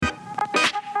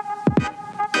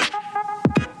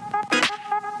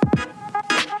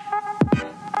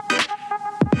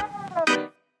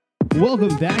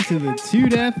Welcome back to the Two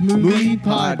Death Movie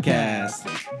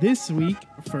Podcast. This week,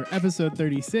 for episode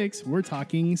 36, we're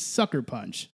talking Sucker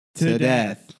Punch. To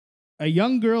death. A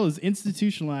young girl is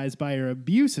institutionalized by her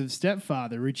abusive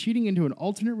stepfather, retreating into an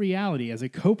alternate reality as a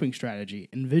coping strategy,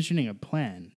 envisioning a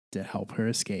plan to help her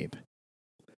escape.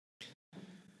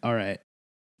 All right.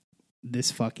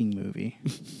 This fucking movie.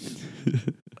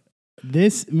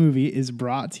 This movie is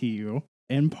brought to you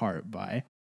in part by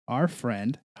our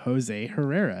friend Jose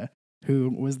Herrera,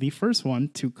 who was the first one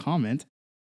to comment.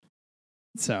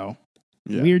 So,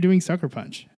 we are doing Sucker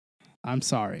Punch. I'm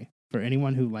sorry for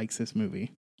anyone who likes this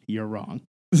movie. You're wrong.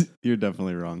 You're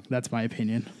definitely wrong. That's my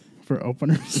opinion for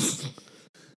openers.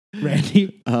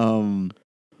 Randy?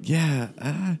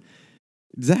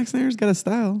 Zack Snyder's got a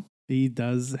style. He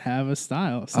does have a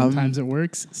style. Sometimes it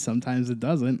works, sometimes it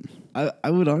doesn't. I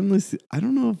would honestly, I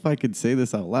don't know if I could say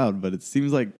this out loud, but it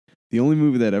seems like the only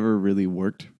movie that ever really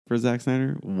worked for Zack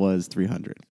Snyder was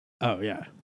 300. Oh, yeah.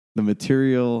 The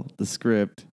material, the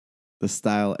script, the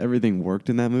style, everything worked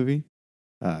in that movie.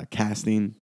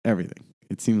 Casting, everything.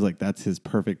 It seems like that's his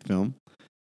perfect film.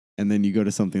 And then you go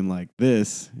to something like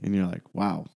this, and you're like,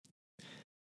 wow,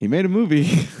 he made a movie.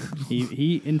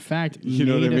 he in fact, You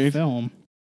know made what I a mean? film.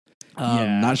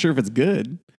 Yeah. Not sure if it's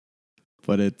good,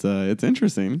 but it's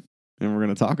interesting, and we're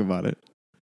going to talk about it.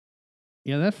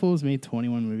 Yeah, that fool's made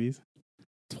 21 movies.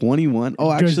 21? Oh,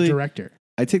 Good actually, director.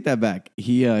 I take that back.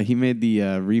 He made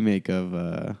the remake of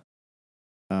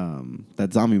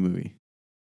that zombie movie,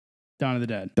 Dawn of the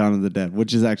Dead, Dawn of the Dead,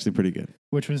 which is actually pretty good.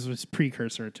 which was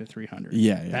precursor to 300.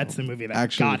 Yeah. That's the movie that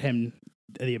Actually- got him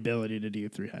the ability to do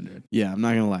 300. Yeah, I'm not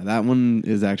going to lie. That one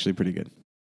is actually pretty good.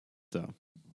 So,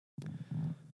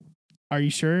 Are you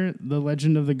sure the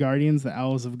Legend of the Guardians, the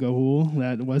Owls of Ga'Hoole,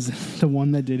 that was the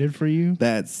one that did it for you?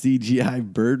 that CGI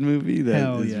bird movie that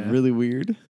Hell is yeah. really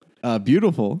weird.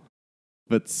 Beautiful,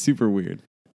 but super weird.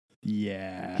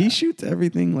 Yeah. He shoots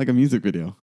everything like a music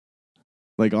video.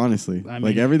 Like, honestly. I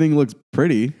like, mean- everything looks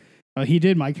pretty. He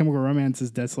did My Chemical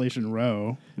Romance's Desolation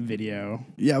Row video.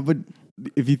 Yeah, but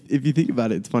if you think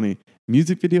about it, it's funny.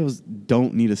 Music videos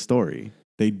don't need a story.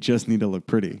 They just need to look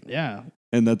pretty. Yeah.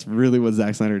 And that's really what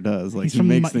Zack Snyder does. Like, He's he from,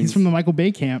 makes he's from the Michael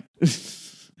Bay camp.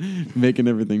 making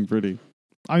everything pretty.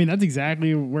 I mean, that's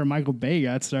exactly where Michael Bay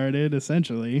got started,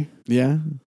 essentially. Yeah.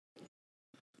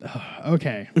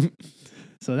 Okay.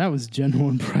 So that was general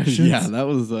impressions. Yeah, that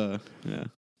was yeah.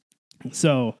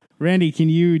 So, Randy, can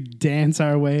you dance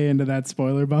our way into that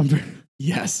spoiler bumper?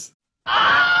 Yes.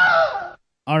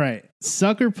 All right.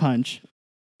 Sucker Punch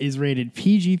is rated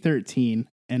PG-13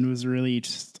 and was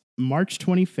released March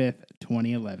 25th,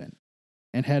 2011,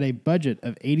 and had a budget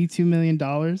of $82 million,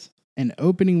 an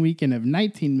opening weekend of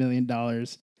 $19 million,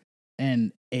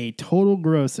 and a total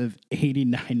gross of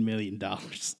 $89 million.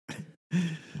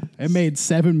 It made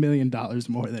 $7 million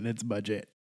more than its budget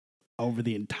over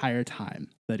the entire time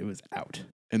that it was out.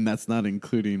 And that's not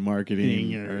including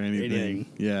marketing or anything.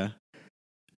 anything. Yeah.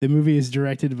 The movie is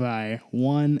directed by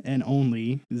one and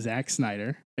only Zack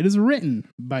Snyder. It is written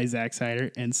by Zack Snyder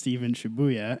and Steven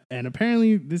Shibuya, and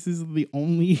apparently this is the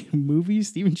only movie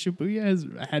Steven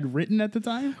Shibuya had written at the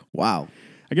time. Wow.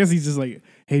 I guess he's just like,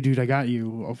 hey, dude, I got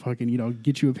you. I'll fucking,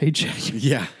 get you a paycheck.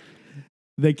 Yeah.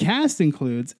 The cast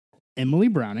includes Emily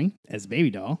Browning as Baby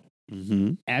Doll,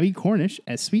 Mm-hmm. Abby Cornish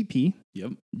as Sweet Pea,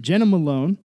 Yep. Jenna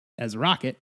Malone as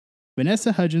Rocket,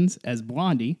 Vanessa Hudgens as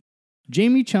Blondie,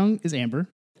 Jamie Chung as Amber,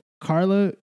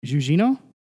 Carla Gugino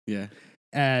Yeah.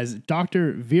 as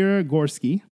Dr. Vera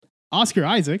Gorski, Oscar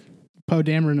Isaac, Poe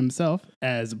Dameron himself,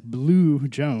 as Blue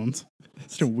Jones.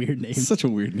 Such a weird name. Such a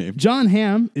weird name. John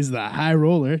Hamm is the high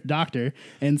roller doctor,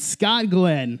 and Scott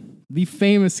Glenn, the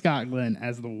famous Scott Glenn,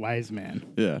 as the wise man.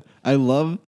 Yeah. I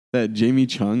love that Jamie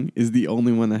Chung is the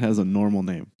only one that has a normal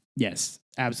name. Yes,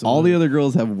 absolutely. All the other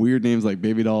girls have weird names like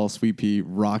Baby Doll, Sweet Pea,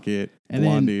 Rocket, and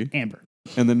Blondie, then Amber.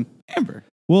 and then Amber.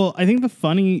 Well, I think the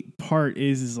funny part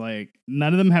is like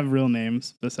none of them have real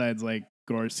names besides like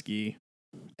Gorski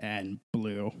and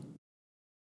Blue.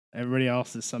 Everybody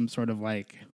else is some sort of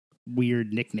like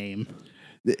weird nickname.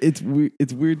 It's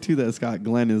weird too that Scott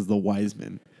Glenn is the wise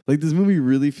man. Like, this movie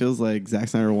really feels like Zack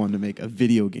Snyder wanted to make a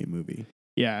video game movie.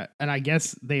 Yeah, and I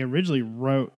guess they originally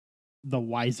wrote the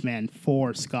wise man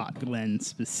for Scott Glenn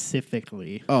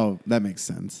specifically. Oh, that makes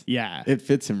sense. Yeah, It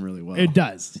fits him really well. it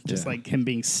does. Just Yeah. like him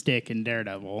being Stick in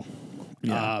Daredevil.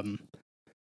 Yeah.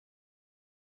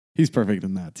 He's perfect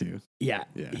in that too. Yeah,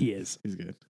 Yeah. he is. He's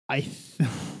good.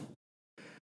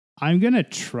 I'm gonna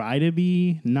try to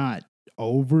be not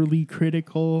overly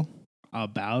critical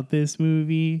about this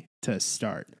movie to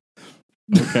start.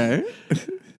 Okay.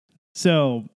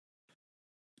 So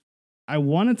I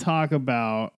want to talk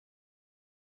about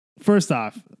First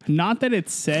off, not that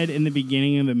it's said in the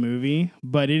beginning of the movie,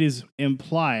 but it is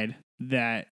implied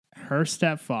that her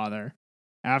stepfather,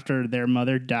 after their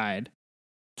mother died,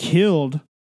 killed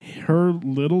her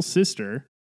little sister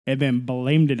and then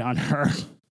blamed it on her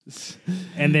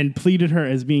and then pleaded her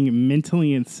as being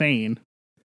mentally insane.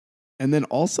 And then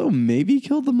also maybe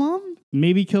killed the mom?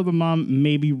 Maybe killed the mom,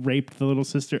 maybe raped the little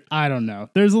sister. I don't know.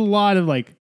 There's a lot of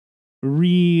like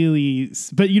really,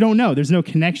 but you don't know. There's no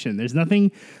connection. There's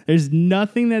nothing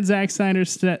that Zack Snyder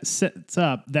sets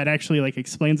up that actually like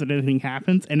explains that anything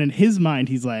happens. And in his mind,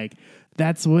 he's like,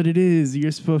 that's what it is.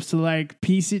 You're supposed to like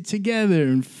piece it together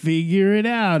and figure it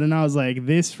out. And I was like,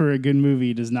 this for a good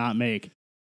movie does not make.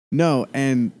 No,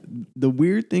 and the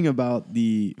weird thing about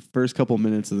the first couple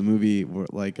minutes of the movie were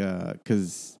like,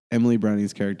 because Emily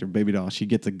Browning's character, Baby Doll, she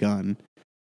gets a gun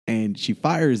and she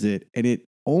fires it, and it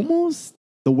almost,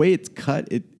 the way it's cut,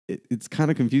 it's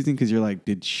kind of confusing because you're like,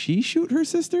 did she shoot her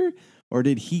sister or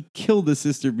did he kill the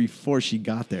sister before she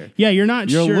got there? Yeah, you're sure.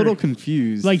 You're a little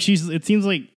confused. Like it seems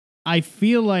like, I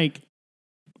feel like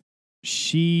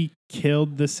she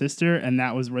killed the sister and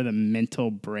that was where the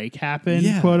mental break happened,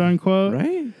 quote unquote.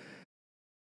 Right?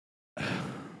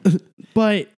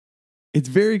 But it's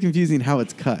very confusing how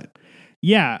it's cut.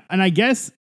 Yeah, and I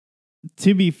guess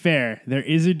to be fair, there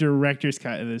is a director's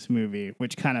cut of this movie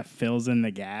which kind of fills in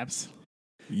the gaps.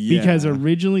 Yeah. Because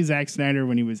originally Zack Snyder,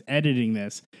 when he was editing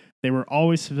this, they were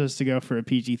always supposed to go for a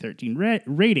PG-13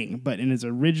 rating, but in his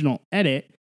original edit,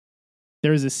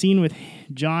 there was a scene with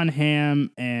John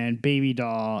Hamm and Baby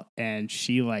Doll, and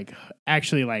she like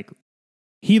actually like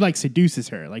he like seduces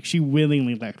her, like she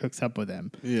willingly like hooks up with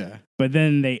him. Yeah, but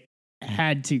then they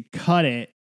had to cut it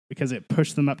because it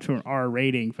pushed them up to an R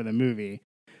rating for the movie.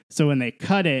 So when they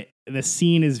cut it, the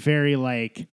scene is very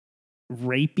like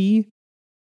rapey.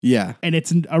 Yeah, and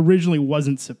it's originally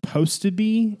wasn't supposed to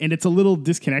be, and it's a little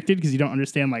disconnected because you don't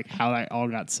understand like how that all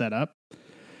got set up.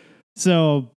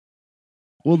 So.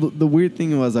 Well, the weird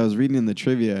thing was I was reading in the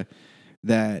trivia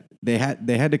that they had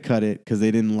to cut it because they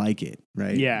didn't like it,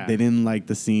 right? Yeah. They didn't like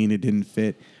the scene. It didn't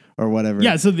fit or whatever.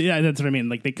 Yeah, so that's what I mean.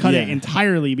 Like they cut it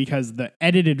entirely because the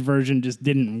edited version just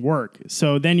didn't work.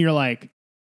 So then you're like,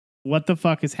 what the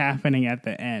fuck is happening at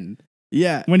the end?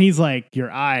 Yeah. When he's like, your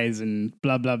eyes and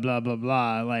blah, blah, blah, blah,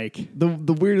 blah. Like the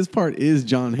weirdest part is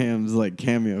John Hamm's like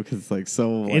cameo because it's like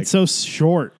so like, it's so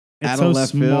short. It's so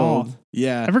left small. Field.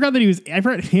 Yeah. I forgot that I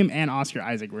forgot him and Oscar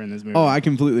Isaac were in this movie. Oh, I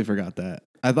completely forgot that.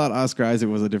 I thought Oscar Isaac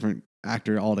was a different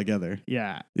actor altogether.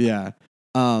 Yeah. Yeah.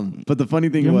 But the funny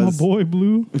thing was, my boy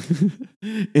Blue.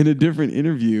 in a different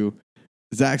interview,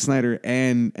 Zack Snyder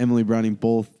and Emily Browning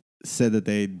both said that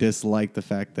they disliked the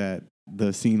fact that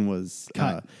the scene was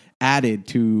added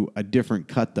to a different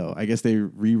cut, though. I guess they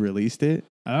re-released it.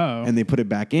 Oh. And they put it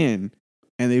back in,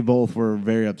 and they both were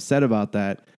very upset about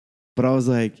that. But I was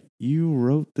like, you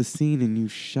wrote the scene and you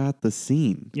shot the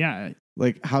scene. Yeah.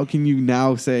 Like, how can you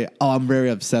now say, oh, I'm very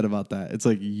upset about that? It's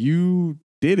like, you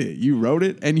did it. You wrote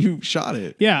it and you shot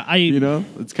it. Yeah. You know,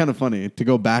 it's kind of funny to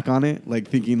go back on it, like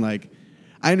thinking like,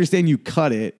 I understand you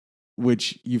cut it,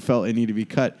 which you felt it needed to be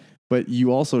cut, but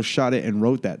you also shot it and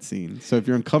wrote that scene. So if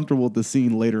you're uncomfortable with the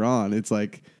scene later on, it's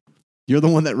like, you're the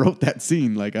one that wrote that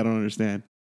scene. Like, I don't understand.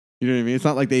 You know what I mean? It's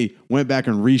not like they went back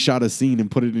and reshot a scene and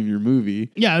put it in your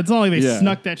movie. Yeah, it's not like they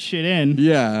snuck that shit in.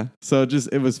 Yeah. So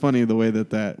it was funny the way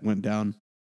that went down.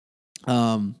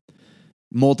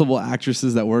 Multiple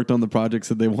actresses that worked on the project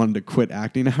said they wanted to quit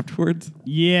acting afterwards.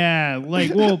 Yeah.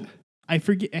 Like, well, I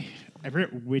forget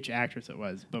which actress it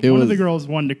was, but one of the girls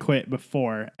wanted to quit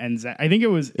before. And I think it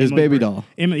was Baby Doll.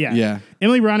 Yeah.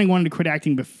 Emily Browning wanted to quit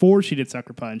acting before she did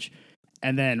Sucker Punch.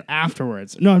 And then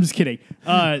afterwards, no, I'm just kidding.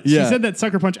 She said that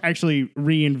Sucker Punch actually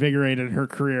reinvigorated her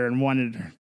career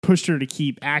and pushed her to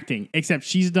keep acting. Except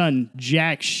she's done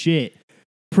jack shit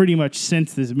pretty much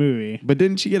since this movie. But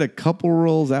didn't she get a couple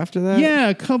roles after that? Yeah,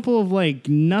 a couple of like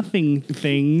nothing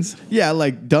things. Yeah,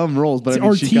 like dumb roles, but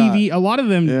or TV. A lot of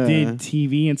them did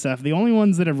TV and stuff. The only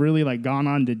ones that have really like gone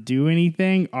on to do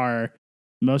anything are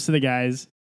most of the guys.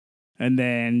 And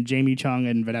then Jamie Chung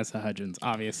and Vanessa Hudgens,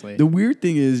 obviously. The weird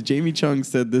thing is Jamie Chung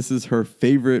said this is her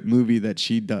favorite movie that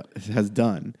she has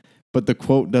done. But the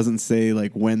quote doesn't say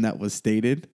like when that was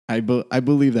stated. I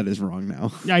believe that is wrong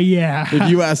now. Yeah. If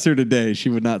you asked her today, she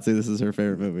would not say this is her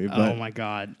favorite movie. But oh my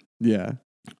God. Yeah.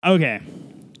 Okay.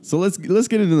 So let's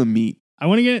get into the meat. I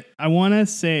want to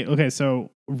say, okay,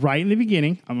 so right in the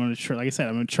beginning, I'm going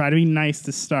to try to be nice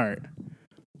to start.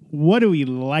 What do we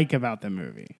like about the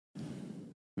movie?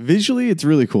 Visually, it's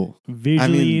really cool.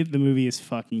 The movie is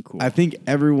fucking cool. I think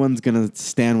everyone's going to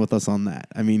stand with us on that.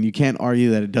 I mean, you can't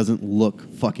argue that it doesn't look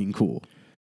fucking cool.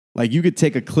 Like you could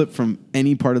take a clip from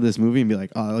any part of this movie and be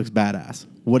like, "Oh, that looks badass."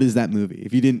 What is that movie?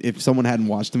 If someone hadn't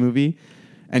watched the movie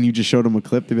and you just showed them a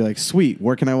clip, they'd be like, "Sweet,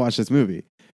 where can I watch this movie?"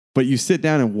 But you sit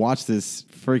down and watch this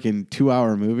freaking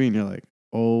 2-hour movie and you're like,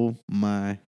 "Oh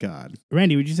my God."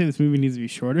 Randy, would you say this movie needs to be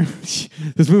shorter?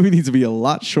 This movie needs to be a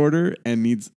lot shorter and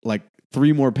needs like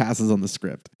 3 more passes on the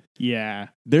script. Yeah.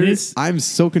 I'm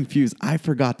so confused. I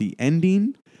forgot the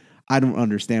ending. I don't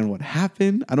understand what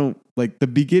happened. I don't like the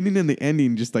beginning and the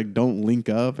ending just like don't link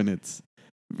up and it's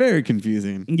very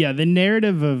confusing. Yeah, the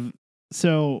narrative of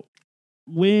so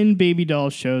when Baby Doll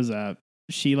shows up,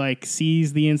 she like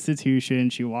sees the institution,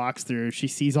 she walks through, she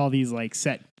sees all these like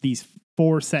these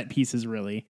 4 set pieces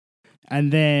really.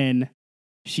 And then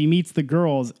she meets the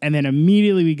girls, and then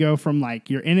immediately we go from like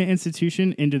you're in an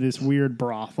institution into this weird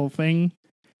brothel thing.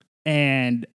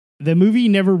 And the movie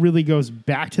never really goes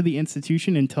back to the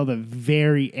institution until the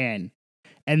very end.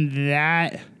 And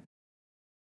that...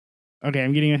 Okay,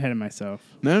 I'm getting ahead of myself.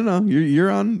 No. You're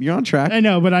on track. I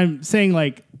know, but I'm saying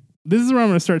like, this is where I'm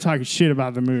going to start talking shit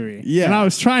about the movie. Yeah. And I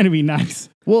was trying to be nice.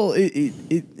 Well,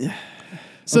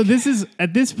 So this is,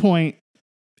 at this point,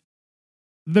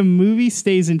 the movie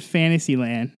stays in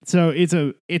Fantasyland. So it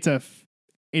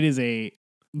is a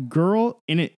girl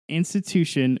in an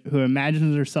institution who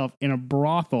imagines herself in a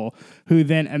brothel, who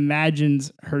then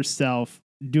imagines herself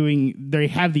they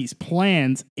have these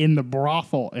plans in the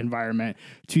brothel environment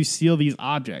to steal these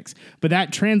objects. But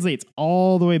that translates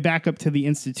all the way back up to the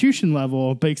institution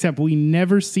level, but except we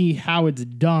never see how it's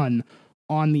done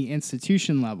on the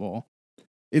institution level.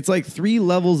 It's like 3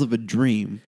 levels of a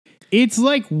dream. It's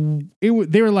like they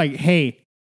were like, hey,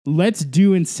 let's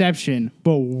do Inception,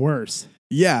 but worse.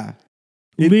 Yeah.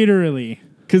 Literally.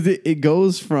 Because it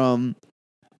goes from,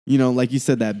 like you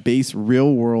said, that base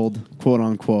real world, quote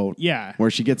unquote, Yeah. where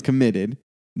she gets committed.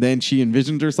 Then she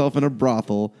envisioned herself in a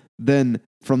brothel. Then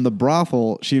from the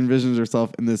brothel, she envisions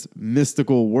herself in this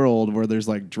mystical world where there's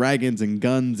like dragons and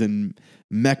guns and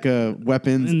mecha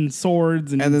weapons. And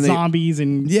swords and then zombies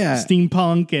and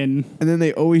steampunk. And then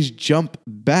they always jump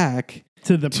back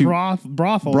to the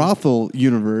brothel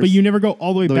universe. But you never go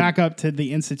all the way back up to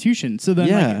the institution. So then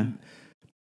like,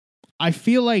 I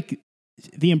feel like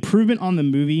the improvement on the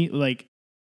movie, like,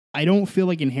 I don't feel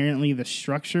like inherently the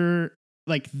structure,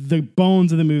 like the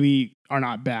bones of the movie are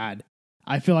not bad.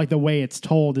 I feel like the way it's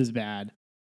told is bad.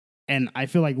 And I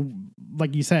feel like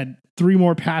you said, 3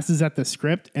 more passes at the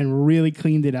script and really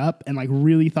cleaned it up and like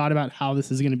really thought about how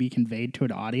this is going to be conveyed to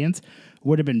an audience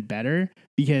would have been better,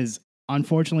 because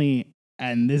unfortunately,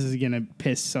 and this is going to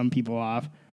piss some people off,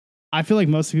 I feel like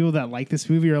most people that like this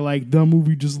movie are like, the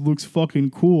movie just looks fucking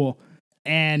cool.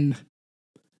 And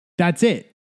that's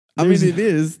it. I mean, it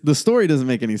is. The story doesn't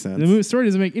make any sense. The story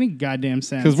doesn't make any goddamn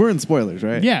sense. Because we're in spoilers,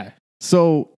 right? Yeah.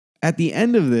 So at the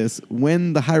end of this,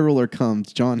 when the High Roller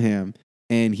comes, John Hamm,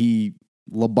 and he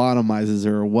lobotomizes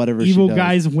her or whatever Evil she does.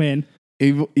 guys win.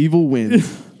 Evil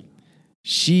wins.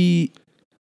 She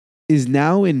is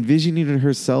now envisioning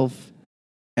herself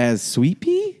as Sweet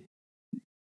Pea?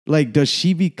 Like, does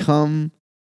she become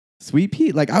Sweet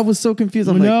Pea? Like, I was so confused.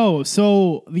 I'm no,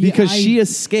 so... Because she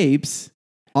escapes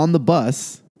on the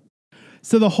bus.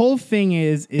 So the whole thing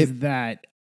is that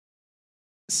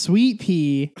Sweet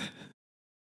Pea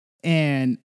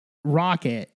and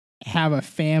Rocket have a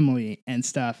family and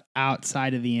stuff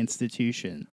outside of the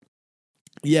institution.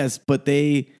 Yes, but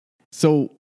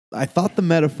so I thought the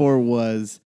metaphor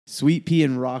was Sweet Pea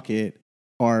and Rocket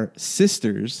are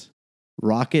sisters.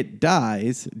 Rocket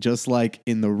dies, just like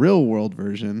in the real world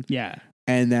version. Yeah.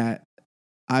 And that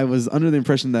I was under the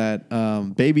impression that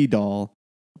Baby Doll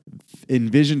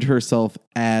envisioned herself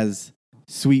as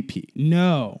Sweet Pea.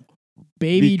 No.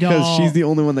 Baby Doll. Because she's the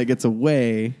only one that gets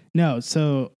away. No,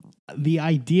 so the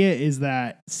idea is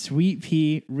that Sweet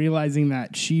Pea, realizing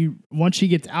that once she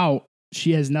gets out,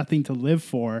 she has nothing to live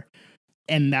for,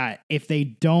 and that if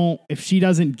she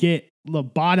doesn't get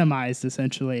lobotomized,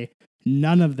 essentially,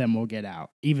 none of them will get out,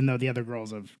 even though the other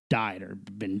girls have died or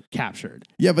been captured.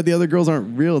 Yeah, but the other girls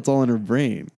aren't real. It's all in her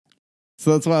brain.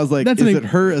 So that's why I was like, is it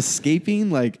her escaping?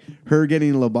 Like, her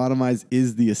getting lobotomized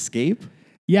is the escape?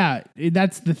 Yeah,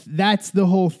 that's the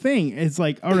whole thing. It's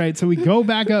like, all right, so we go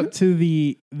back up to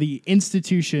the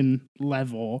institution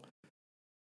level,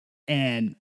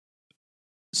 and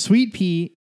Sweet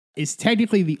Pea is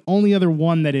technically the only other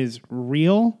one that is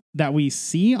real that we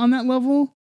see on that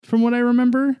level, from what I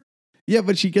remember. Yeah,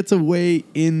 but she gets away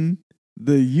in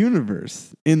the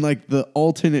universe, in like the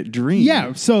alternate dream.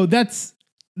 Yeah, so that's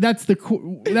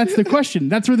the question.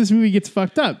 That's where this movie gets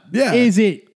fucked up. Yeah. Is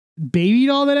it Baby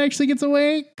Doll that actually gets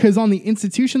away? Because on the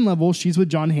institution level, she's with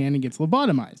John Hamm and gets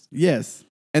lobotomized. Yes.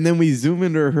 And then we zoom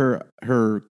into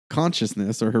her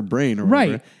consciousness or her brain or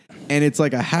whatever. Right. And it's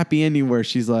like a happy ending where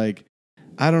she's like,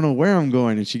 I don't know where I'm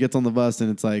going. And she gets on the bus and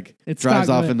it's like, drives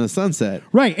off in the sunset.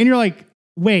 Right. And you're like,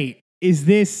 wait, is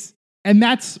this... And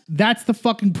that's the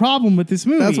fucking problem with this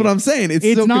movie. That's what I'm saying.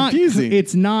 It's so not confusing.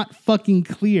 It's not fucking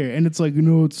clear. And it's like,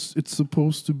 it's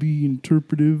supposed to be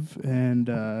interpretive. And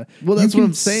well, that's what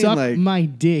I'm saying. Suck like my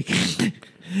dick.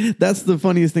 That's the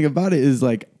funniest thing about it is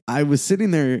like I was sitting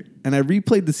there and I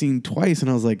replayed the scene twice and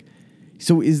I was like,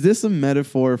 so is this a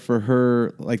metaphor for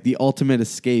her, like the ultimate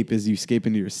escape is you escape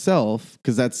into yourself?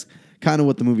 Because that's kind of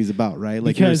what the movie's about, right?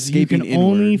 Like because you're escaping you can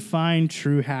only find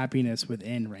true happiness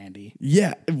within, Randy.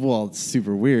 Yeah, well, it's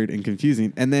super weird and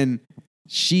confusing. And then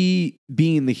she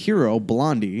being the hero,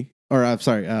 Blondie, or I'm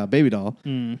sorry, Baby Doll,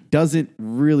 doesn't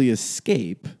really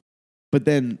escape. But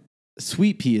then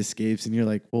Sweet Pea escapes, and you're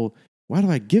like, well, why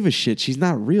do I give a shit? She's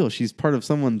not real. She's part of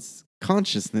someone's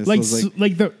consciousness.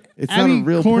 It's Abby not a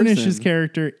real Cornish's person.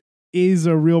 Character is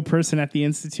a real person at the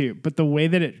Institute, but the way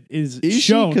that it is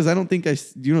shown, because I don't think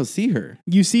you don't see her.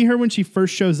 You see her when she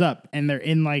first shows up, and they're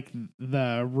in like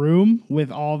the room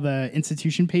with all the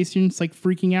institution patients like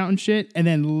freaking out and shit. And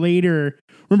then later,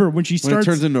 remember when she starts, when it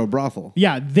turns into a brothel.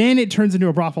 Yeah, then it turns into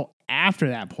a brothel after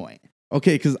that point.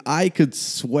 Okay, because I could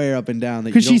swear up and down that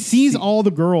because she sees all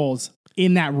the girls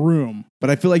in that room, but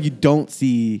I feel like you don't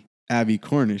see Abby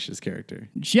Cornish's character.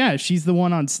 Yeah, she's the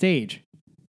one on stage.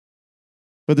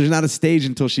 But there's not a stage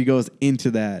until she goes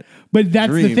into that. But that's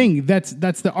dream. the thing. That's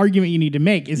the argument you need to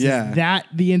make. Is that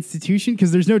the institution?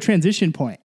 Because there's no transition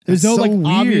point. There's no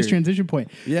obvious transition point.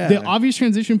 Yeah. The obvious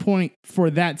transition point for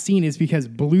that scene is because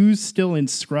Blue's still in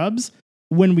scrubs.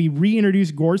 When we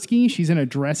reintroduce Gorski, she's in a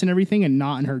dress and everything and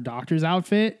not in her doctor's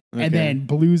outfit. Okay. And then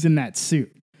Blue's in that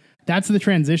suit. That's the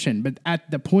transition. But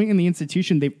at the point in the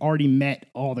institution, they've already met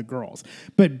all the girls.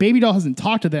 But Baby Doll hasn't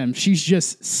talked to them. She's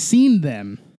just seen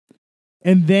them.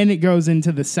 And then it goes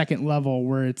into the second level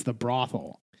where it's the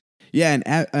brothel. Yeah,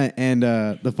 and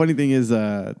the funny thing is,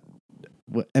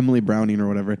 Emily Browning or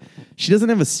whatever, she doesn't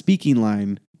have a speaking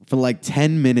line for like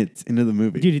 10 minutes into the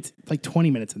movie. Dude, it's like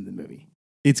 20 minutes into the movie.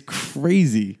 It's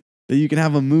crazy that you can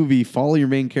have a movie follow your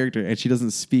main character and she doesn't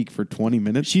speak for 20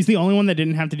 minutes. She's the only one that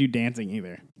didn't have to do dancing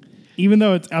either. Even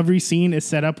though every scene is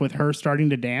set up with her starting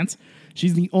to dance,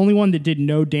 she's the only one that did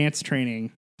no dance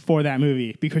training for that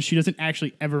movie because she doesn't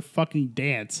actually ever fucking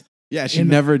dance. Yeah, she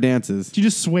never dances. She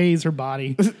just sways her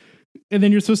body. And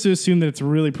then you're supposed to assume that it's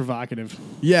really provocative.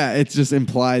 Yeah, it's just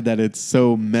implied that it's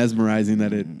so mesmerizing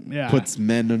that it puts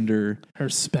men under her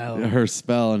spell.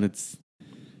 And it's,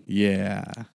 I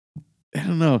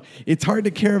don't know. It's hard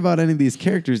to care about any of these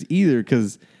characters either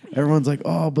because everyone's like,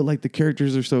 oh, but like the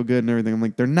characters are so good and everything. I'm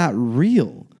like, they're not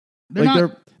real.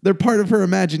 They're part of her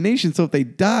imagination. So if they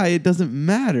die, it doesn't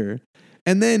matter.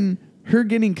 And then her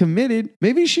getting committed,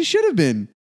 maybe she should have been.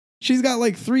 She's got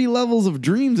like 3 levels of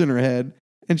dreams in her head,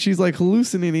 and she's like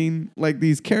hallucinating like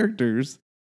these characters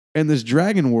in this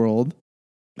dragon world.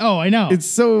 Oh, I know. It's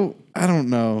so, I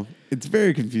don't know. It's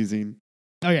very confusing.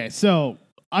 Okay, so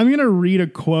I'm going to read a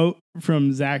quote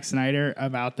from Zack Snyder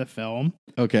about the film.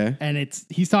 Okay. And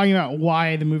he's talking about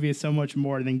why the movie is so much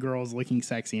more than girls looking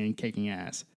sexy and kicking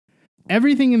ass.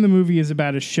 Everything in the movie is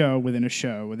about a show within a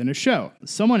show within a show.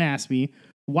 Someone asked me,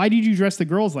 why did you dress the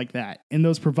girls like that in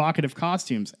those provocative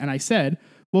costumes? And I said,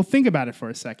 well, think about it for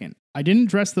a second. I didn't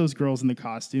dress those girls in the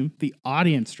costume. The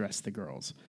audience dressed the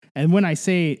girls. And when I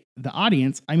say the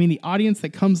audience, I mean the audience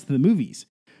that comes to the movies.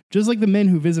 Just like the men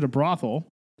who visit a brothel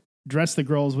dress the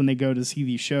girls when they go to see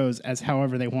these shows as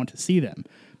however they want to see them.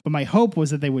 But my hope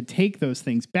was that they would take those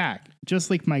things back,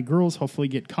 just like my girls hopefully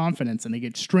get confidence and they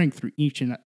get strength through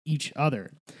each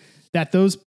other. That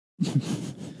those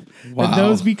that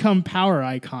those become power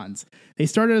icons. They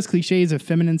started as cliches of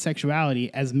feminine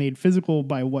sexuality as made physical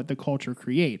by what the culture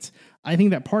creates. I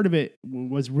think that part of it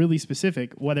was really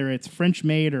specific, whether it's French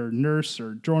maid or nurse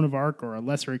or Joan of Arc or a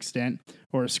lesser extent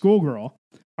or a schoolgirl.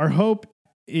 Our hope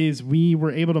is we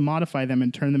were able to modify them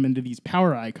and turn them into these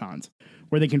power icons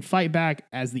where they can fight back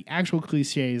as the actual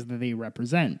cliches that they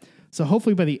represent. So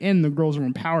hopefully by the end, the girls are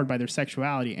empowered by their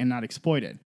sexuality and not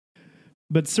exploited.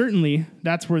 But certainly,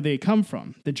 that's where they come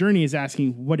from. The journey is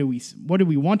asking, what do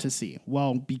we want to see?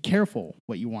 Well, be careful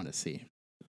what you want to see.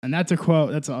 And that's a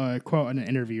quote. That's a quote in an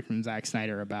interview from Zack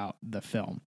Snyder about the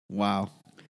film. Wow.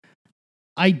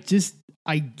 I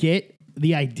get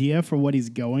the idea for what he's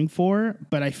going for,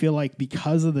 but I feel like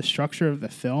because of the structure of the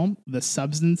film, the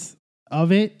substance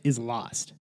of it is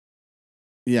lost.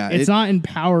 Yeah. It's not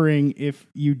empowering if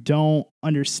you don't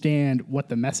understand what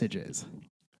the message is.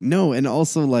 No, and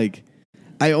also like,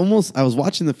 I was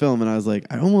watching the film and I was like,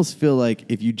 I almost feel like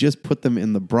if you just put them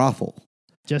in the brothel,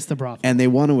 Just the brothel. and they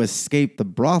want to escape the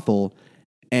brothel,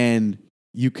 and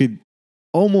you could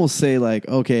almost say like,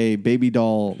 okay, baby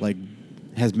doll like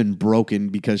has been broken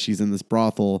because she's in this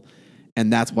brothel,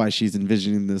 and that's why she's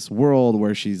envisioning this world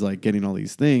where she's like getting all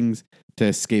these things to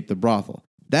escape the brothel.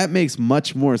 That makes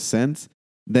much more sense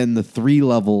than the 3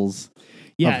 levels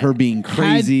of her being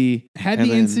crazy. Had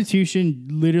the institution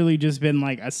literally just been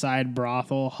like a side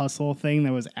brothel hustle thing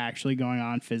that was actually going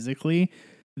on physically,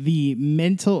 the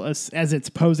mental, as it's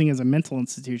posing as a mental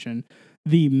institution,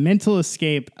 the mental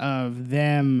escape of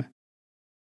them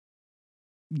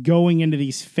going into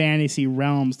these fantasy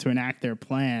realms to enact their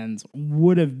plans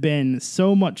would have been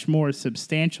so much more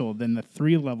substantial than the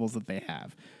 3 levels that they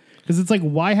have. Because it's like,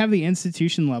 why have the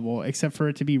institution level except for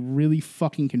it to be really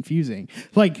fucking confusing?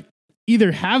 Like,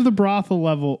 either have the brothel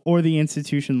level or the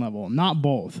institution level, not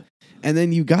both. And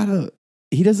then he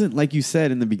doesn't, like you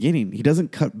said in the beginning, he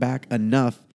doesn't cut back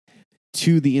enough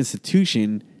to the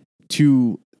institution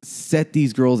to set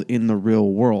these girls in the real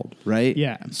world, right?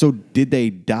 Yeah. So did they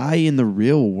die in the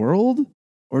real world?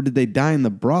 Or did they die in the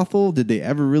brothel? Did they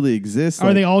ever really exist?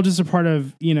 Are they all just a part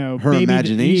of, her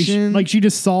imagination? Like she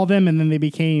just saw them and then they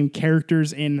became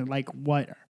characters in like what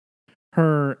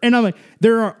her, and I'm like,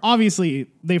 there are obviously,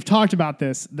 they've talked about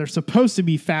this. There's supposed to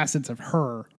be facets of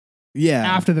her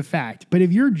after the fact. But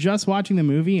if you're just watching the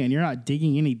movie and you're not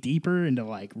digging any deeper into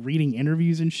like reading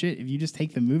interviews and shit, if you just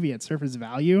take the movie at surface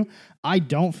value, I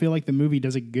don't feel like the movie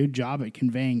does a good job at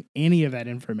conveying any of that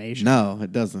information. No,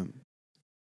 it doesn't.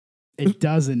 It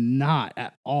does not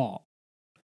at all.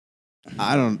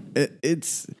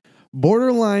 It's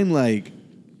borderline like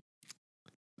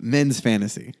men's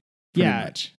fantasy.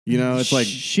 Much. It's like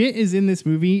shit is in this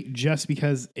movie just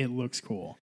because it looks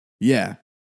cool. Yeah.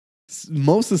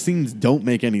 Most of the scenes don't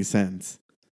make any sense.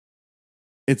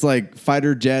 It's like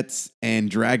fighter jets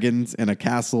and dragons and a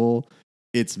castle.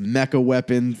 It's mecha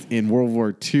weapons in World War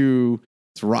II.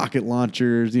 It's rocket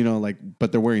launchers,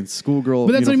 but they're wearing schoolgirl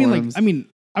But that's uniforms. what I mean.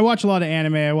 I watch a lot of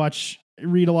anime.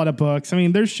 Read a lot of books. I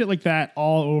mean, there's shit like that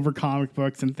all over comic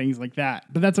books and things like that.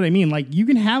 But that's what I mean. Like, you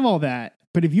can have all that,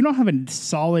 but if you don't have a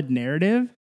solid narrative,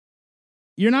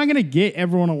 you're not going to get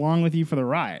everyone along with you for the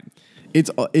ride.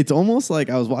 It's almost like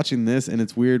I was watching this, and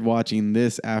it's weird watching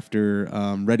this after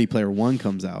Ready Player One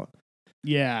comes out.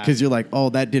 Yeah. Because you're like, oh,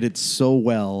 that did it so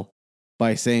well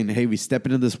by saying, hey, we step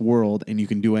into this world and you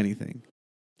can do anything.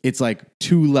 It's like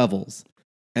 2 levels.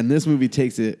 And this movie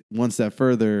takes it one step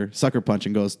further, Sucker Punch,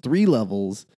 and goes 3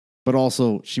 levels, but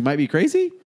also she might be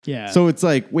crazy. Yeah. So it's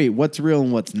like, wait, what's real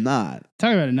and what's not?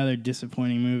 Talk about another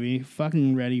disappointing movie.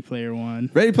 Fucking Ready Player One.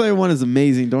 Ready Player One is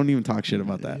amazing. Don't even talk shit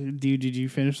about that. Dude, did you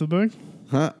finish the book?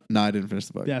 Huh? No, I didn't finish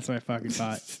the book. That's what I fucking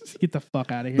thought. Get the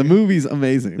fuck out of here. The movie's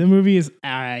amazing. The movie is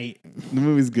alright. The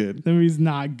movie's good. The movie's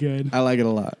not good. I like it a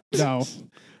lot. No.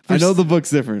 I know the book's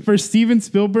different. For Steven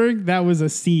Spielberg, that was a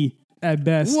C at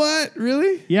best. What?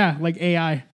 Really? Yeah, like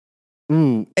AI.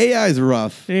 Ooh, AI is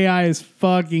rough. AI is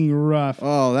fucking rough.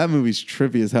 Oh, that movie's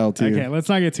trippy as hell, too. Okay, let's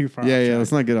not get too far. Yeah,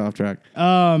 let's not get off track.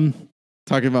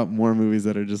 Talking about more movies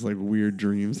that are just like weird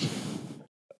dreams.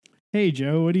 Hey,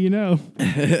 Joe, what do you know?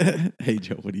 Hey,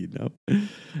 Joe, what do you know?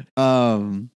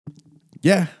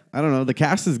 Yeah, I don't know. The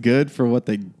cast is good for what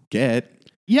they get.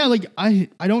 Yeah, like I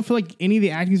don't feel like any of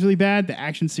the acting is really bad. The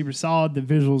action's super solid. The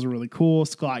visuals are really cool.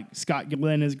 Scott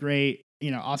Glenn is great.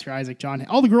 Oscar Isaac, John,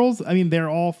 all the girls. I mean, they're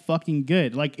all fucking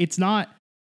good. Like, it's not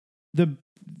the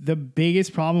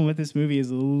biggest problem with this movie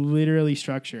is literally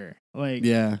structure. Like,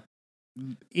 yeah,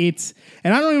 and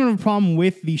I don't even have a problem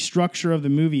with the structure of the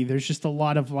movie. There's just a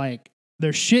lot of like,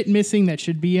 there's shit missing that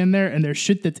should be in there, and there's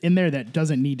shit that's in there that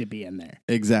doesn't need to be in there.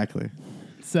 Exactly.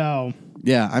 So.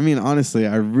 Yeah, I mean, honestly,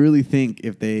 I really think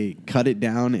if they cut it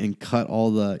down and cut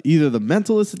either the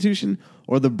mental institution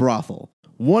or the brothel,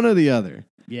 one or the other.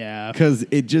 Yeah. Because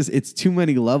it's too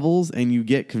many levels and you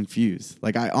get confused.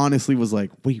 Like, I honestly was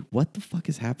like, wait, what the fuck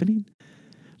is happening?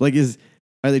 Like,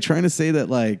 are they trying to say that,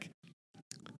 like,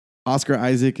 Oscar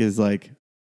Isaac is, like,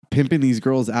 pimping these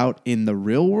girls out in the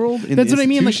real world? That's what I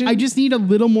mean. Like, I just need a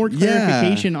little more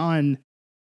clarification on...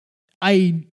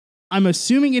 I'm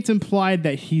assuming it's implied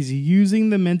that he's using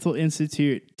the mental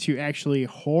institute to actually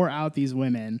whore out these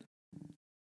women.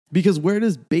 Because where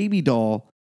does Baby Doll...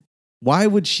 Why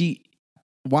would she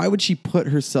put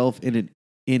herself in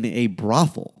a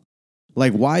brothel?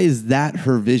 Like, why is that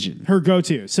her vision? Her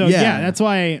go-to. So, yeah that's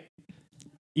why...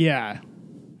 Yeah,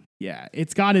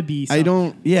 it's got to be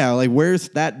something. Like, where's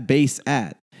that base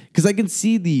at? Because I can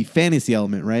see the fantasy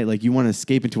element, right? Like, you want to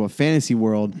escape into a fantasy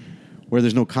world where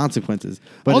there's no consequences.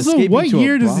 But also, what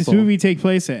year does this movie take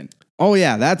place in? Oh,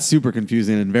 yeah, that's super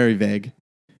confusing and very vague.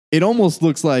 It almost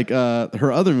looks like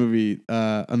her other movie,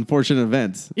 Unfortunate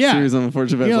Events. Yeah. Series of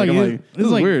Unfortunate Events. Yeah, I'm like, this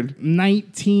is like weird.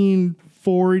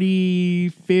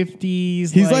 1940s,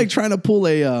 50s. He's like trying to pull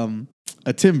a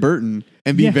Tim Burton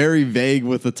and be Yeah. very vague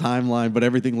with the timeline, but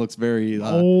everything looks very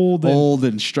old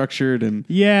and structured and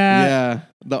yeah.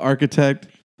 the architect.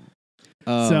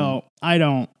 So I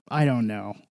don't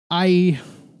know. I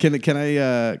Can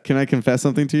I confess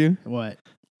something to you? what?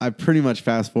 I pretty much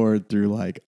fast forward through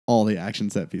like all the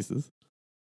action set pieces.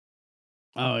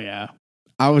 Oh yeah.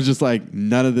 I was just like,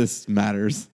 none of this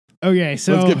matters. Okay,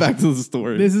 so Let's get back to the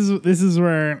story. This is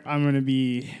where I'm gonna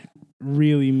be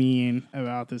really mean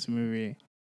about this movie.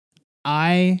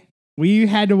 We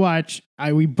had to watch.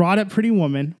 We brought up Pretty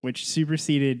Woman, which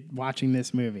superseded watching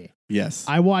this movie. Yes.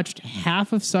 I watched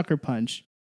half of Sucker Punch,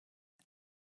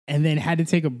 and then had to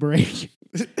take a break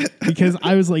because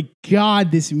I was like,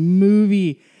 God, this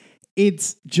movie.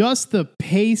 It's just the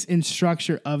pace and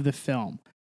structure of the film.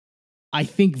 I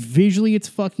think visually it's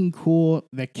fucking cool.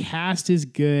 The cast is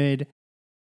good,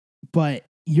 but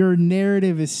your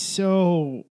narrative is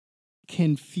so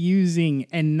confusing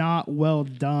and not well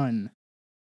done.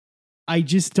 I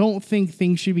just don't think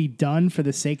things should be done for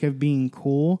the sake of being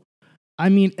cool. I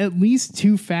mean, at least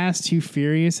Too Fast, Too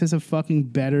Furious has a fucking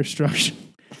better structure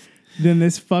than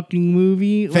this fucking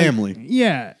movie. Family. Like,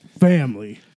 yeah,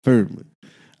 family. Family.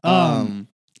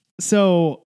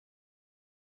 So,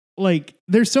 like,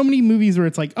 there's so many movies where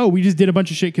it's like, oh, we just did a bunch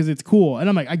of shit because it's cool. And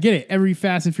I'm like, I get it. Every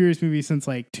Fast and Furious movie since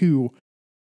like 2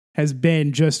 has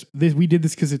been just this. We did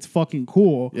this because it's fucking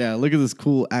cool. Yeah, look at this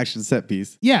cool action set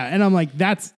piece. Yeah, and I'm like,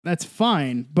 that's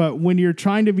fine. But when you're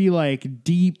trying to be like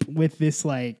deep with this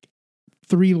like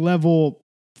 3-level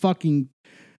fucking,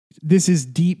 this is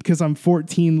deep because I'm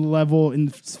 14 level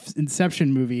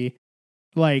Inception movie,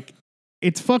 like,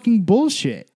 it's fucking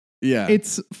bullshit. Yeah.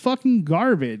 It's fucking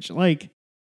garbage. Like,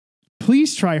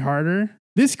 please try harder.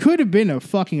 This could have been a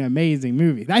fucking amazing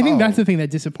movie. I think that's the thing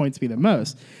that disappoints me the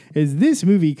most, is this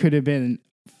movie could have been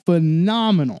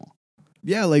phenomenal.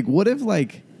 Yeah, like what if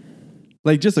like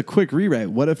just a quick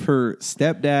rewrite. What if her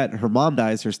mom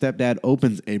dies, her stepdad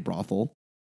opens a brothel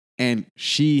and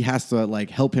she has to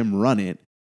like help him run it,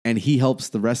 and he helps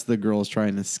the rest of the girls try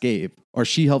and escape, or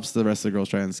she helps the rest of the girls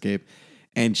try and escape,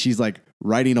 and she's like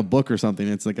writing a book or something.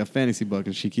 It's like a fantasy book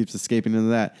and she keeps escaping into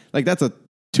that. Like that's a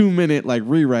 2-minute like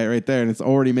rewrite right there, and it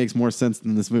already makes more sense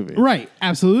than this movie. Right,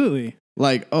 absolutely.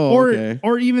 Like,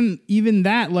 or even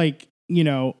that, like, you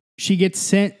know, she gets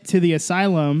sent to the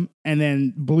asylum and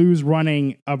then Blue's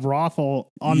running a brothel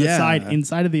on the side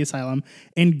inside of the asylum,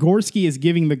 and Gorski is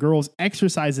giving the girls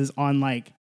exercises on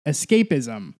like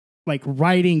escapism, like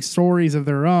writing stories of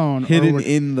their own hidden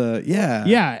in the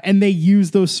and they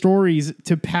use those stories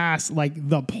to pass like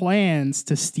the plans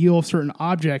to steal certain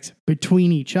objects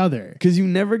between each other, because you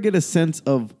never get a sense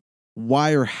of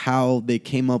why or how they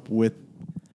came up with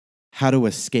how to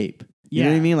escape. You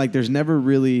know what I mean? Like there's never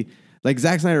really, like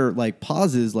Zack Snyder like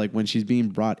pauses like when she's being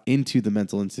brought into the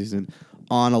mental institution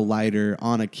on a lighter,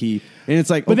 on a key. And it's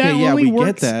like, but okay, yeah, we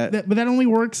get that. But that only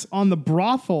works on the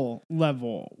brothel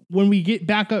level. When we get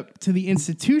back up to the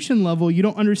institution level, you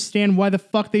don't understand why the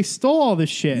fuck they stole all this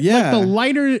shit. Yeah. Like the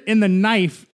lighter and the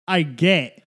knife, I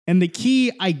get. And the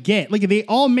key, I get. Like they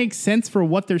all make sense for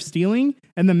what they're stealing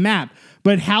and the map.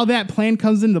 But how that plan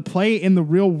comes into play in the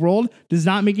real world does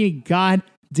not make any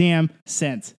goddamn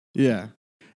sense. Yeah.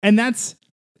 And that's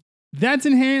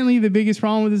inherently the biggest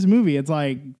problem with this movie. It's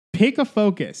like, pick a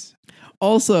focus.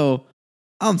 Also,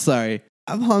 I'm sorry,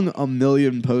 I've hung a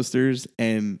million posters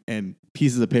and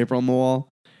pieces of paper on the wall.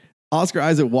 Oscar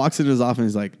Isaac walks into his office and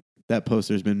he's like, that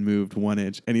poster's been moved 1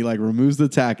 inch. And he like removes the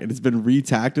tack and it's been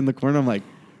retacked in the corner. I'm like,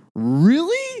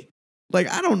 really? Like,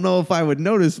 I don't know if I would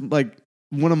notice like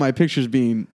one of my pictures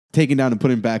being taken down and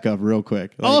putting back up real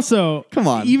quick. Like, also, come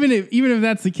on. Even if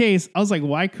that's the case, I was like,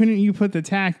 why couldn't you put the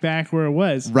tack back where it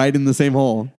was? Right in the same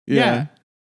hole. Yeah.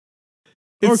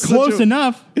 Or close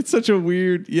enough. It's such a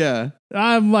weird,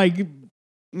 I'm like,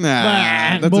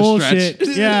 that's bullshit. a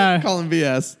stretch. Yeah. Call him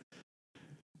BS.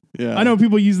 Yeah. I know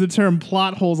people use the term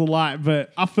plot holes a lot,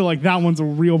 but I feel like that one's a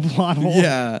real plot hole.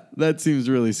 Yeah, that seems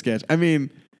really sketch. I mean,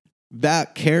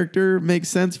 that character makes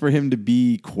sense for him to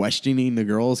be questioning the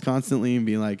girls constantly and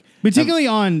being like, particularly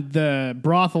on the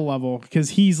brothel level, because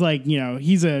he's like, you know,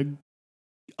 he's a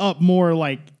more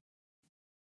like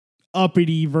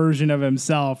uppity version of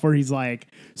himself where he's like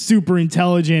super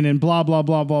intelligent and blah, blah,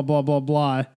 blah, blah, blah, blah,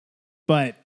 blah.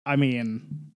 But I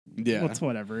mean, it's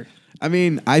whatever. I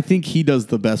mean, I think he does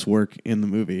the best work in the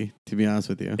movie, to be honest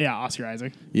with you. Yeah, Oscar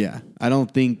Isaac. Yeah. I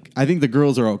think the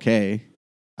girls are okay.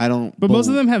 But most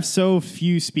of them have so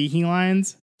few speaking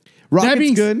lines.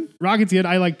 Rocket's good. Rocket's good.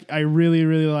 I really,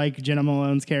 really like Jenna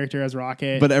Malone's character as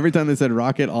Rocket. But every time they said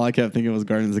Rocket, all I kept thinking was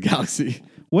Guardians of the Galaxy.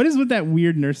 What is with that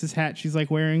weird nurse's hat she's like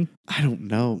wearing? I don't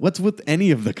know. What's with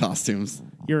any of the costumes?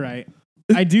 You're right.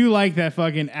 I do like that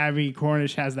fucking Abby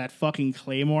Cornish has that fucking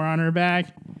claymore on her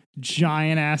back.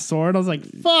 Giant ass sword. I was like,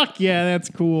 fuck yeah, that's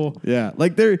cool. Yeah.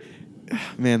 Like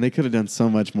man, they could have done so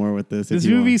much more with this. This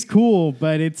movie's cool,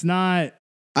 but it's not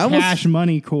cash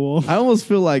money cool. I almost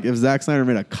feel like if Zack Snyder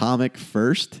made a comic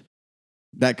first,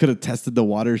 that could have tested the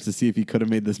waters to see if he could have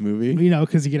made this movie. You know,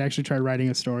 because he could actually try writing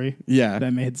a story. Yeah.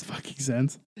 That made fucking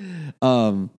sense.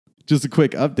 Just a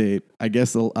quick update. I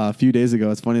guess a few days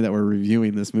ago, it's funny that we're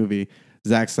reviewing this movie.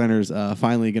 Zack Snyder's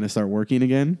finally going to start working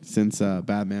again since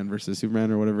Batman versus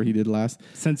Superman or whatever he did last.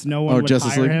 Since no one would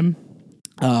Justice hire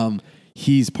him.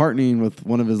 He's partnering with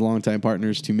one of his longtime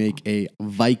partners to make a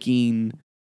Viking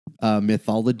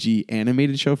mythology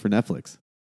animated show for Netflix.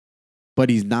 But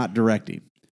he's not directing.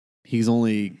 He's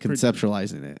only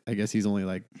conceptualizing it. I guess he's only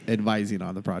like advising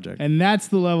on the project. And that's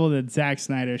the level that Zack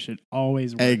Snyder should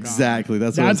always work exactly.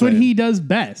 on. That's what he does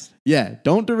best. Yeah.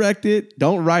 Don't direct it.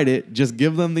 Don't write it. Just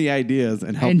give them the ideas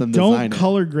and help them design it. And don't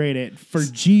color grade it. For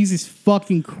Jesus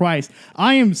fucking Christ.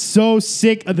 I am so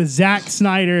sick of the Zack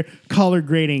Snyder color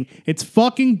grading. It's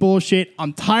fucking bullshit.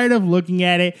 I'm tired of looking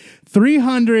at it.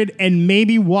 300 and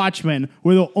maybe Watchmen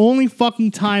were the only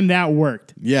fucking time that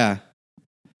worked. Yeah.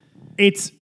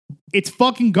 It's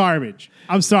fucking garbage.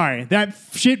 I'm sorry. That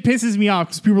shit pisses me off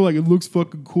because people are like, it looks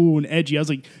fucking cool and edgy. I was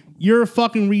like, you're a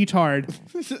fucking retard.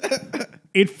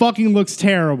 It fucking looks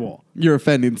terrible. You're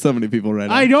offending so many people right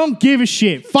now. I don't give a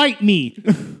shit. Fight me.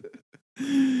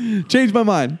 Change my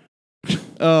mind.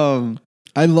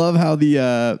 I love how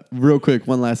real quick,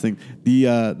 one last thing.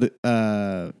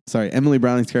 Emily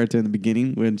Browning's character in the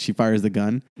beginning when she fires the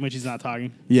gun. When she's not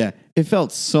talking. Yeah. It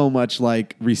felt so much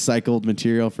like recycled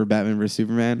material for Batman vs.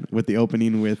 Superman with the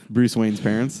opening with Bruce Wayne's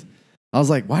parents. I was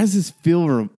like, why does this feel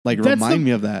remind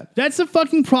me of that? That's the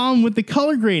fucking problem with the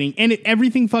color grading and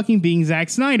everything fucking being Zack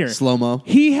Snyder. Slow-mo.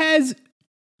 He had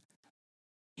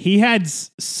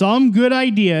some good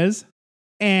ideas.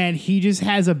 And he just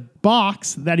has a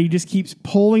box that he just keeps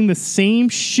pulling the same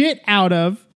shit out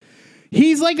of.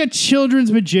 He's like a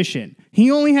children's magician.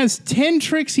 He only has 10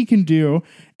 tricks he can do,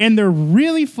 and they're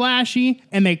really flashy,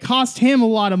 and they cost him a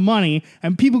lot of money.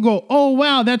 And people go, oh,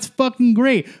 wow, that's fucking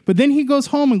great. But then he goes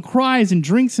home and cries and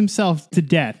drinks himself to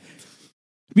death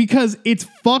because it's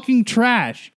fucking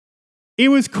trash. It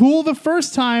was cool the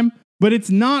first time, but it's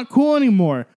not cool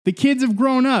anymore. The kids have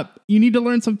grown up. You need to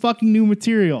learn some fucking new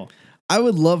material. I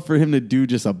would love for him to do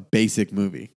just a basic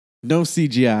movie. No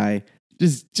CGI.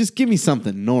 Just give me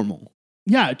something normal.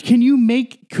 Yeah,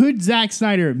 could Zack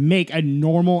Snyder make a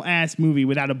normal ass movie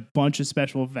without a bunch of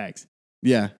special effects?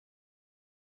 Yeah.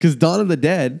 Because Dawn of the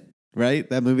Dead, right?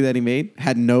 That movie that he made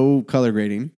had no color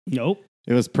grading. Nope.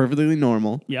 It was perfectly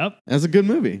normal. Yep. That's a good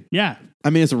movie. Yeah. I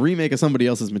mean, it's a remake of somebody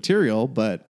else's material,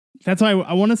 but... That's why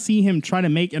I want to see him try to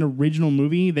make an original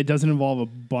movie that doesn't involve a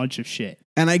bunch of shit.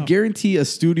 And I guarantee a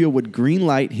studio would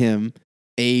greenlight him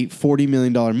a $40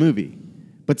 million movie.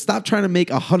 But stop trying to make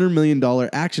 $100 million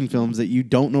action films that you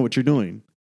don't know what you're doing.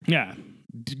 Yeah.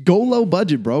 Go low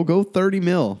budget, bro. Go 30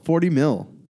 mil, 40 mil.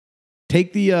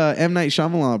 Take the M. Night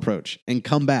Shyamalan approach and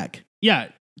come back. Yeah.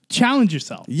 Challenge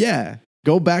yourself. Yeah.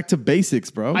 Go back to basics,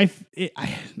 bro. I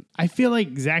feel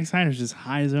like Zack Snyder's just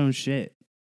high his own shit.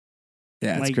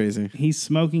 Yeah, it's crazy. He's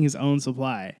smoking his own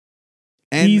supply.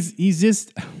 And he's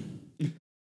just...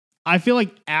 I feel like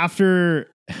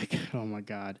after... Oh, my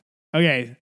God.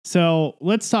 Okay, so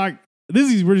let's talk... We're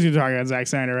just going to talk about Zack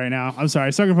Snyder right now. I'm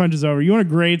sorry, Sucker Punch is over. You want to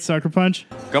grade Sucker Punch?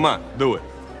 Come on, do it.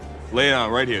 Lay it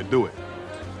out right here. Do it.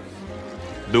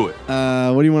 Do it.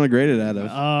 What do you want to grade it out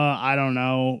of? I don't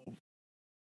know.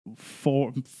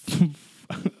 4...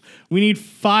 We need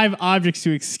 5 objects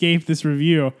to escape this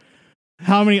review.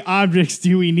 How many objects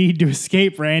do we need to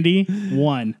escape, Randy?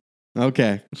 1.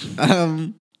 Okay.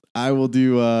 I will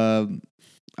do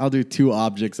I'll do 2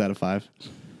 objects out of 5.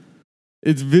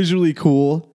 It's visually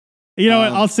cool. You know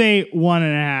what? I'll say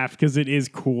 1.5 because it is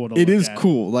cool to look at. It is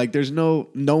cool. Like there's no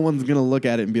one's gonna look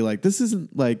at it and be like, this is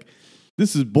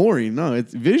boring. No,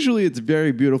 it's visually it's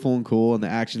very beautiful and cool, and the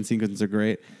action sequences are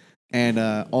great. And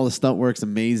all the stunt work's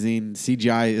amazing.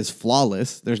 CGI is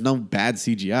flawless. There's no bad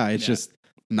CGI. It's just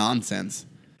nonsense.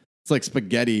 It's like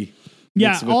spaghetti.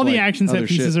 Yeah, all the action set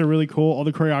pieces are really cool. All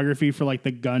the choreography for like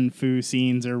the gun fu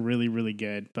scenes are really, really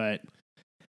good. But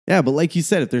yeah, but like you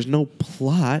said, if there's no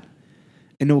plot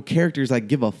and no characters I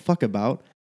give a fuck about,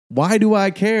 why do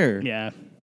I care? Yeah.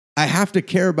 I have to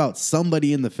care about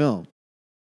somebody in the film.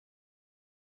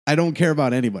 I don't care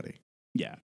about anybody.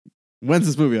 Yeah. When's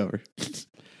this movie over?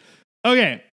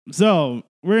 Okay, so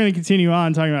we're gonna continue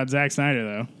on talking about Zack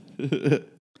Snyder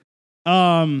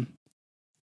though.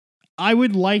 I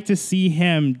would like to see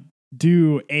him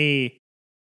do a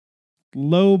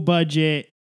low budget,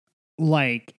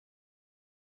 like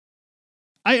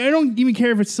I don't even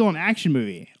care if it's still an action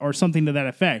movie or something to that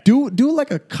effect. do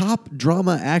like a cop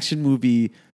drama action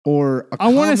movie or a I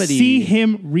comedy. want to see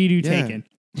him redo Yeah. Taken.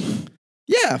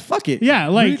 Yeah, fuck it. Yeah,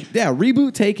 like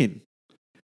reboot Taken.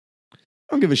 I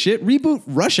don't give a shit. Reboot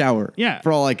Rush Hour. Yeah.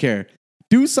 For all I care.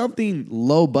 Do something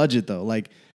low budget though. Like,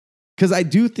 because I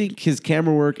do think his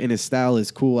camera work and his style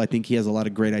is cool. I think he has a lot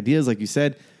of great ideas, like you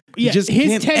said. He just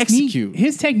can't execute.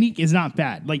 His technique is not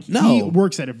bad. Like he No.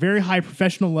 works at a very high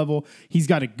professional level. He's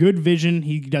got a good vision.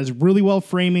 He does really well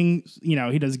framing. You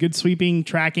know, he does good sweeping,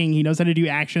 tracking. He knows how to do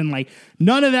action. Like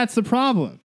none of that's the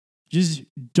problem. Just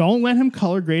don't let him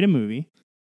color grade a movie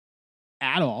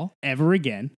at all ever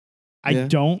again.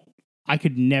 Yeah. I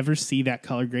could never see that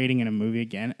color grading in a movie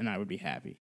again, and I would be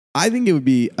happy. I think it would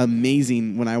be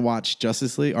amazing when I watch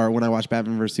Justice League or when I watch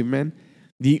Batman vs. Superman.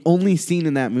 The only scene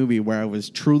in that movie where I was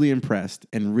truly impressed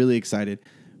and really excited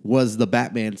was the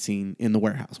Batman scene in the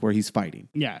warehouse where he's fighting.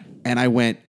 Yeah. And I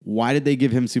went, why did they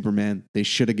give him Superman? They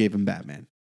should have gave him Batman.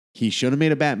 He should have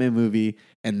made a Batman movie,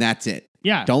 and that's it.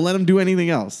 Yeah. Don't let him do anything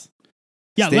else.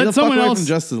 Yeah, Stay let the someone fuck away else from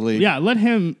Justice League. Yeah, let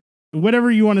him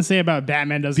whatever you want to say about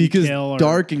Batman doesn't Because kill or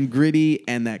dark and gritty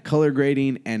and that color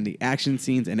grading and the action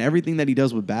scenes and everything that he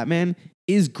does with Batman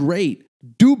is great.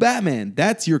 Do Batman.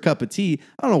 That's your cup of tea.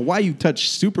 I don't know why you touch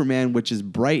Superman, which is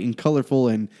bright and colorful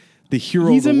and the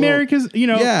hero He's of the America's, world. you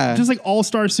know, Yeah. just like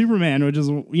All-Star Superman, which is,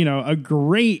 you know, a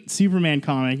great Superman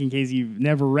comic in case you've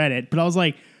never read it. But I was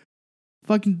like,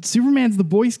 fucking Superman's the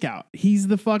Boy Scout. He's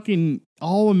the fucking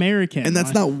all-American. And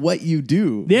that's not what you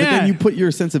do. Yeah. But then you put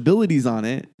your sensibilities on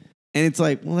it. And it's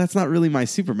like, well, that's not really my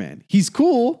Superman. He's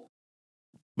cool,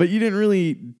 but you didn't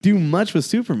really do much with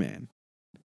Superman.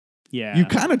 Yeah. You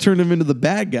kind of turned him into the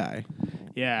bad guy.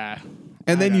 Yeah.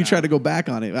 And then don't you know. try to go back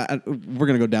on it. We're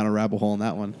going to go down a rabbit hole on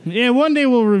that one. Yeah, one day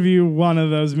we'll review one of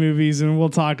those movies and we'll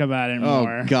talk about it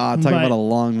more. Oh, God. Talk But about a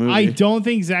long movie. I don't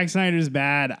think Zack Snyder's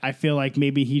bad. I feel like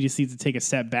maybe he just needs to take a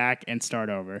step back and start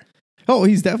over. Oh,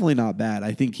 he's definitely not bad.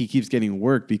 I think he keeps getting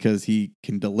work because he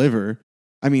can deliver.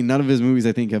 I mean, none of his movies,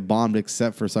 I think, have bombed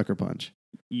except for Sucker Punch.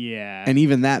 Yeah. And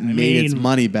even that made its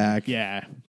money back. Yeah.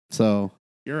 So,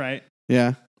 You're right.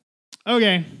 yeah.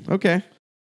 Okay. Okay.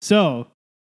 So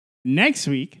next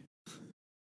week,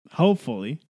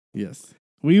 hopefully, Yes.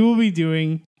 we will be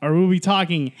doing or we'll be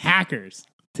talking Hackers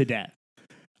to death.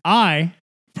 I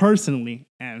personally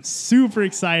am super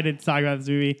excited to talk about this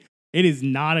movie. It is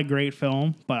not a great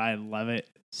film, but I love it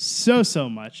so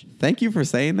much. Thank you for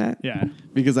saying that. Yeah.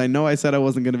 Because I know I said I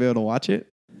wasn't going to be able to watch it,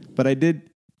 but I did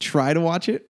try to watch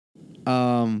it.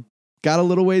 Got a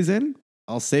little ways in.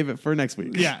 I'll save it for next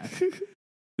week. Yeah.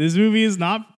 This movie is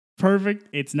not perfect.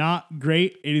 It's not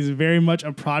great. It is very much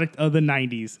a product of the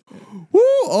 90s. Woo!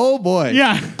 Oh boy.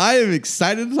 Yeah. I am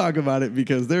excited to talk about it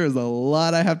because there is a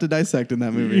lot I have to dissect in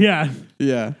that movie. Yeah.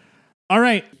 Yeah. All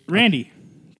right, Randy,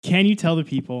 can you tell the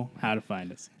people how to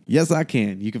find us? Yes, I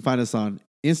can. You can find us on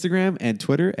Instagram and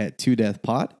Twitter at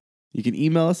 2deathpod. You can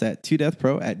email us at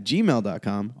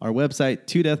 2deathpro@gmail.com. Our website,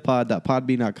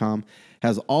 2deathpod.podbean.com,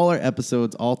 has all our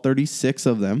episodes, all 36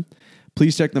 of them.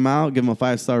 Please check them out. Give them a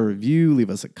 5-star review. Leave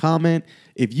us a comment.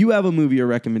 If you have a movie or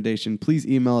recommendation, please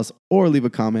email us or leave a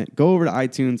comment. Go over to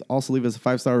iTunes. Also leave us a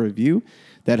 5-star review.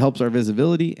 That helps our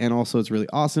visibility. And also, it's really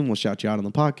awesome. We'll shout you out on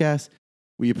the podcast.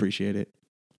 We appreciate it.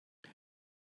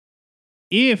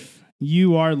 If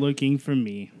you are looking for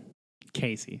me,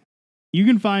 Casey, you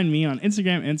can find me on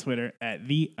Instagram and Twitter at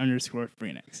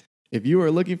 _Freenix. If you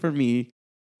are looking for me,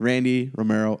 Randy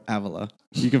Romero Avila,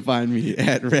 you can find me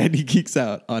at Randy Geeks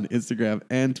Out on Instagram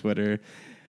and Twitter.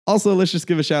 Also, let's just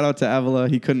give a shout out to Avila.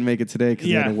 He couldn't make it today because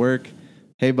he had to work.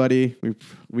 Hey, buddy,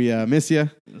 we miss you.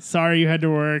 Sorry you had to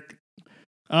work.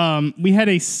 We had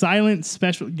a silent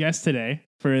special guest today.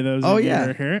 For those of you who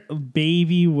are here,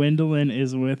 baby Wendelin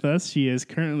is with us. She is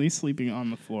currently sleeping on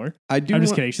the floor. I'm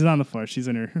just kidding. She's on the floor. She's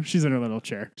in her little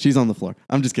chair. She's on the floor.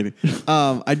 I'm just kidding.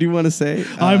 I do want to say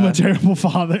I'm a terrible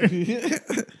father.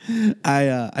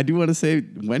 I do want to say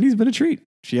Wendy's been a treat.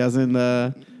 She hasn't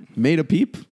made a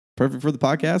peep. Perfect for the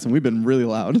podcast, and we've been really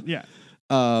loud. Yeah.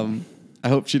 I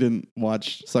hope she didn't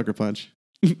watch Sucker Punch.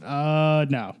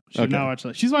 No. She did not watch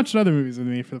that. She's watched other movies with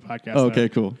me for the podcast. Okay,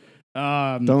 cool.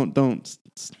 Don't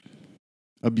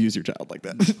abuse your child like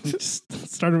that. Just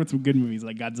started with some good movies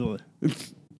like Godzilla.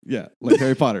 Yeah, like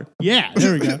Harry Potter. Yeah,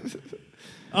 there we go.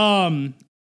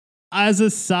 As a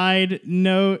side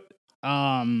note,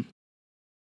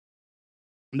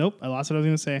 Nope, I lost what I was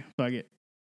gonna say. Fuck it.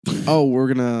 Oh, we're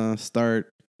gonna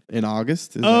start in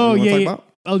August. Is that Oh what you yeah, wanna yeah. talk about?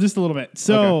 Oh, just a little bit.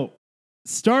 So,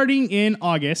 starting in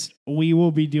August, we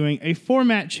will be doing a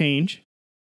format change,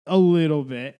 a little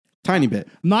bit. Tiny bit.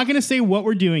 I'm not gonna say what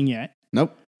we're doing yet,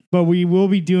 Nope. but we will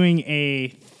be doing a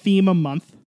theme a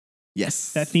month.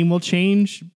 Yes. That theme will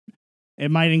change. It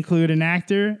might include an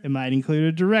actor. It might include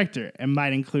a director. It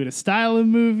might include a style of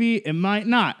movie. It might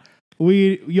not.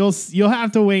 You'll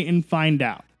have to wait and find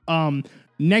out.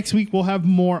 Next week we'll have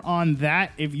more on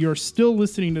that. If you're still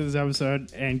listening to this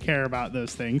episode and care about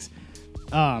those things,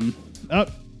 the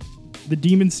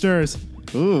demon stirs.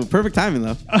 Ooh, perfect timing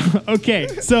though. Okay,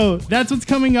 so that's what's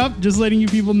coming up. Just letting you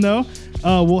people know.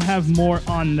 We'll have more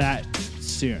on that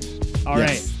soon. All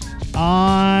right.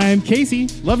 I'm Casey.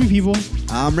 Love you, people.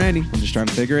 I'm Randy. I'm just trying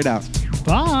to figure it out.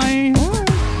 Bye.